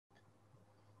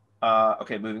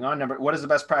Okay, moving on. What is the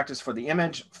best practice for the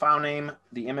image? File name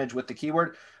the image with the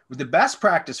keyword. The best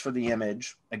practice for the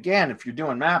image, again, if you're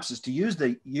doing maps, is to use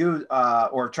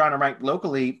or trying to rank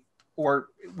locally or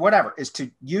whatever, is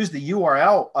to use the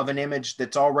URL of an image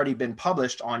that's already been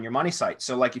published on your money site.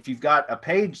 So like if you've got a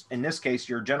page, in this case,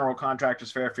 your General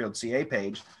Contractors Fairfield CA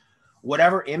page,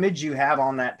 whatever image you have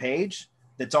on that page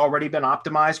that's already been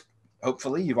optimized,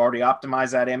 hopefully you've already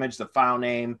optimized that image, the file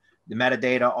name, the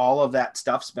metadata, all of that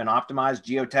stuff's been optimized,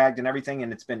 geotagged and everything,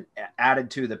 and it's been added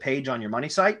to the page on your money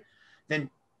site, then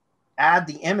add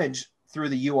the image through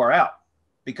the URL.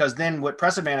 Because then what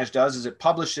Press Advantage does is it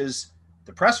publishes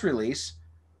the press release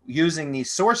using the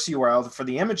source URL for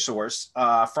the image source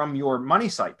from your money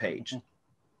site page.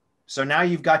 So now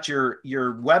you've got your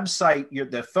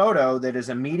website, the photo that is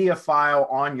a media file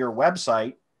on your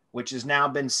website, which has now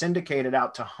been syndicated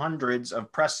out to hundreds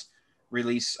of press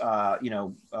release,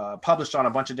 published on a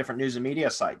bunch of different news and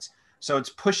media sites. So it's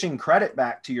pushing credit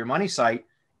back to your money site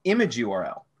image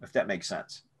URL, if that makes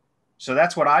sense. So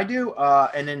that's what I do.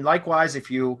 And then likewise,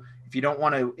 if you don't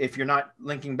want to, if you're not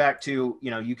linking back to,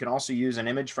 you can also use an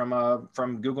image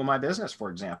from Google My Business,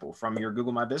 for example, from your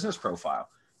Google My Business profile.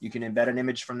 You can embed an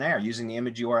image from there using the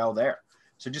image URL there.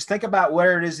 So just think about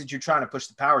where it is that you're trying to push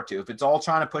the power to. If it's all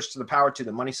trying to push to the power to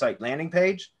the money site landing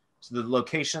page, so the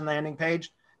location landing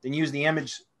page, then use the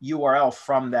image URL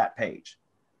from that page.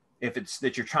 If it's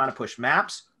that you're trying to push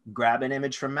maps, grab an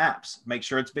image from maps. Make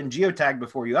sure it's been geotagged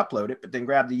before you upload it, but then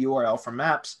grab the URL from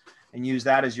maps and use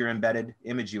that as your embedded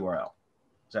image URL.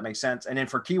 Does that make sense? And then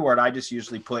for keyword, I just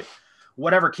usually put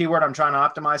whatever keyword I'm trying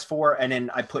to optimize for, and then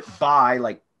I put by,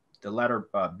 like the letter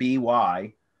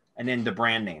BY, and then the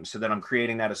brand name, so that I'm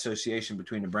creating that association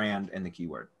between the brand and the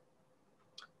keyword.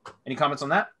 Any comments on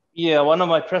that? Yeah, one of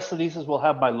my press releases will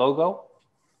have my logo.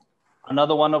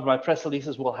 Another one of my press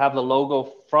releases will have the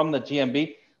logo from the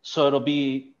GMB. So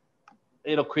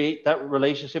it'll create that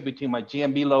relationship between my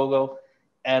GMB logo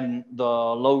and the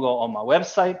logo on my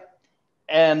website.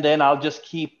 And then I'll just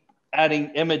keep adding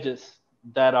images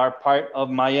that are part of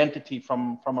my entity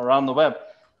from around the web.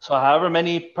 So however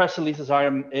many press releases are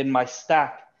in my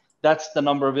stack, that's the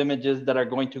number of images that are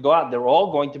going to go out. They're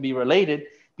all going to be related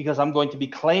because I'm going to be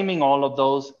claiming all of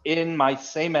those in my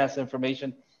same as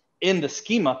information in the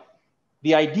schema.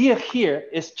 The idea here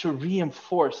is to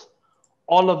reinforce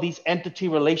all of these entity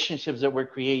relationships that we're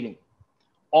creating,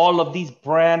 all of these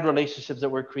brand relationships that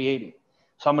we're creating.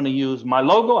 So I'm going to use my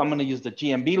logo. I'm going to use the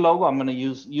GMB logo. I'm going to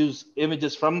use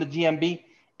images from the GMB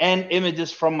and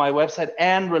images from my website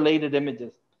and related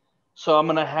images. So I'm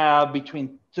going to have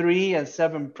between 3 and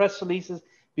 7 press releases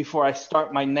before I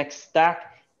start my next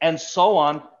stack, and so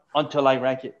on until I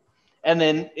rank it. And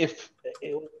then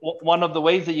one of the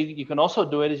ways that you can also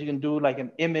do it is you can do like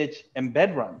an image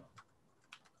embed run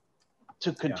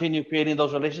to continue creating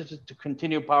those relationships, to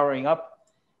continue powering up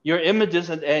your images,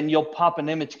 and you'll pop an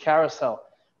image carousel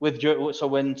so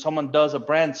when someone does a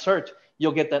brand search,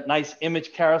 you'll get that nice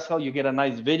image carousel, you get a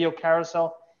nice video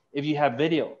carousel if you have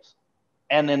videos.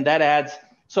 And then that adds,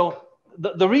 so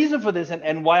the reason for this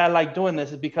and why I like doing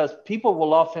this is because people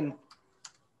will often,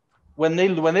 when they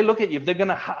look at you, if they're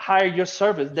gonna hire your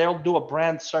service, they'll do a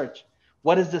brand search.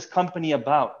 What is this company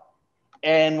about?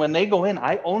 And when they go in,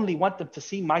 I only want them to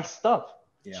see my stuff.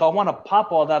 Yeah. So I want to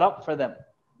pop all that up for them.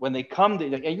 When they come,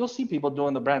 and you'll see people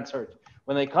doing the brand search.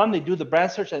 When they come, they do the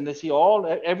brand search and they see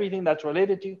everything that's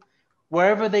related to you.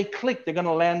 Wherever they click, they're going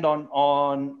to land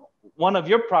on one of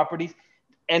your properties.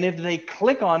 And if they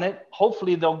click on it,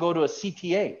 hopefully they'll go to a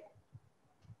CTA.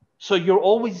 So you're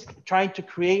always trying to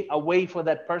create a way for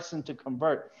that person to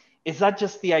convert. It's not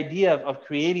just the idea of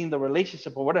creating the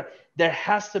relationship or whatever. There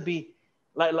has to be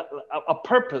like a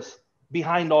purpose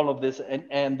behind all of this,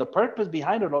 and the purpose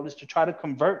behind it all is to try to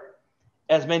convert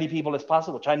as many people as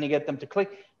possible, trying to get them to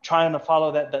click, trying to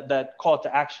follow that call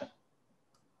to action.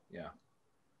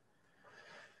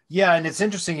 Yeah, and it's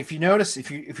interesting, if you notice,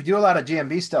 if you do a lot of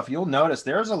GMB stuff, you'll notice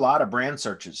there's a lot of brand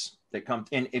searches that come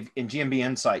in GMB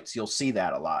Insights. You'll see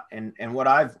that a lot, and what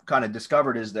I've kind of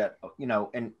discovered is that,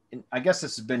 and I guess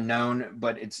this has been known,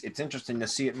 but it's interesting to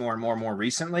see it more and more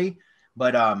recently.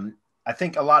 But I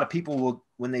think a lot of people will,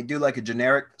 when they do like a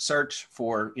generic search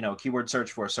for, keyword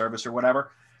search for a service or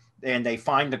whatever, and they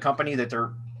find the company that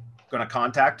they're going to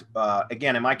contact.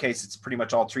 Again, in my case, it's pretty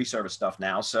much all tree service stuff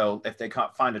now. So if they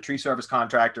find a tree service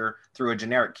contractor through a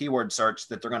generic keyword search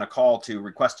that they're going to call to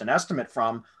request an estimate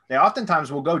from, they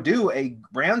oftentimes will go do a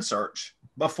brand search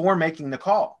before making the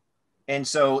call. And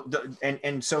so,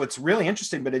 so it's really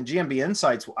interesting, but in GMB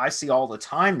Insights, I see all the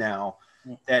time now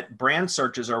that brand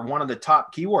searches are one of the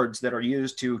top keywords that are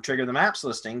used to trigger the maps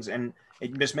listings. And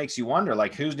it just makes you wonder,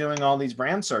 like, who's doing all these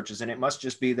brand searches? And it must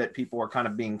just be that people are kind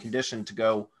of being conditioned to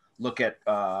go look at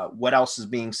what else is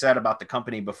being said about the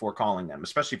company before calling them,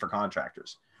 especially for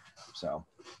contractors. So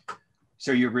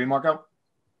you agree, Marco?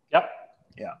 Yep.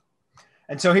 Yeah.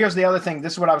 And so here's the other thing.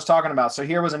 This is what I was talking about. So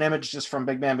here was an image just from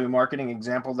Big Bamboo Marketing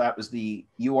example. That was the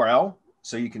URL.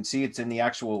 So you can see it's in the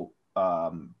actual,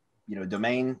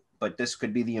 domain, but this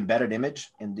could be the embedded image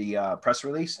in the press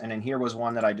release. And then here was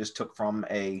one that I just took from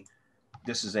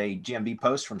this is a GMB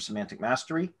post from Semantic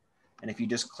Mastery. And if you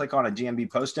just click on a GMB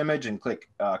post image and click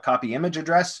copy image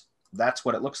address, that's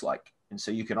what it looks like. And so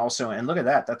you can also, and look at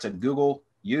that, that's a Google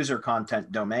user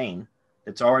content domain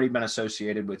that's already been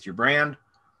associated with your brand.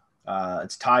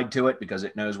 It's tied to it because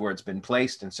it knows where it's been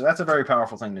placed. And so that's a very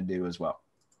powerful thing to do as well.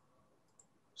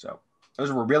 So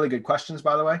those were really good questions,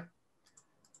 by the way.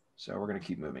 So we're going to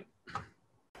keep moving.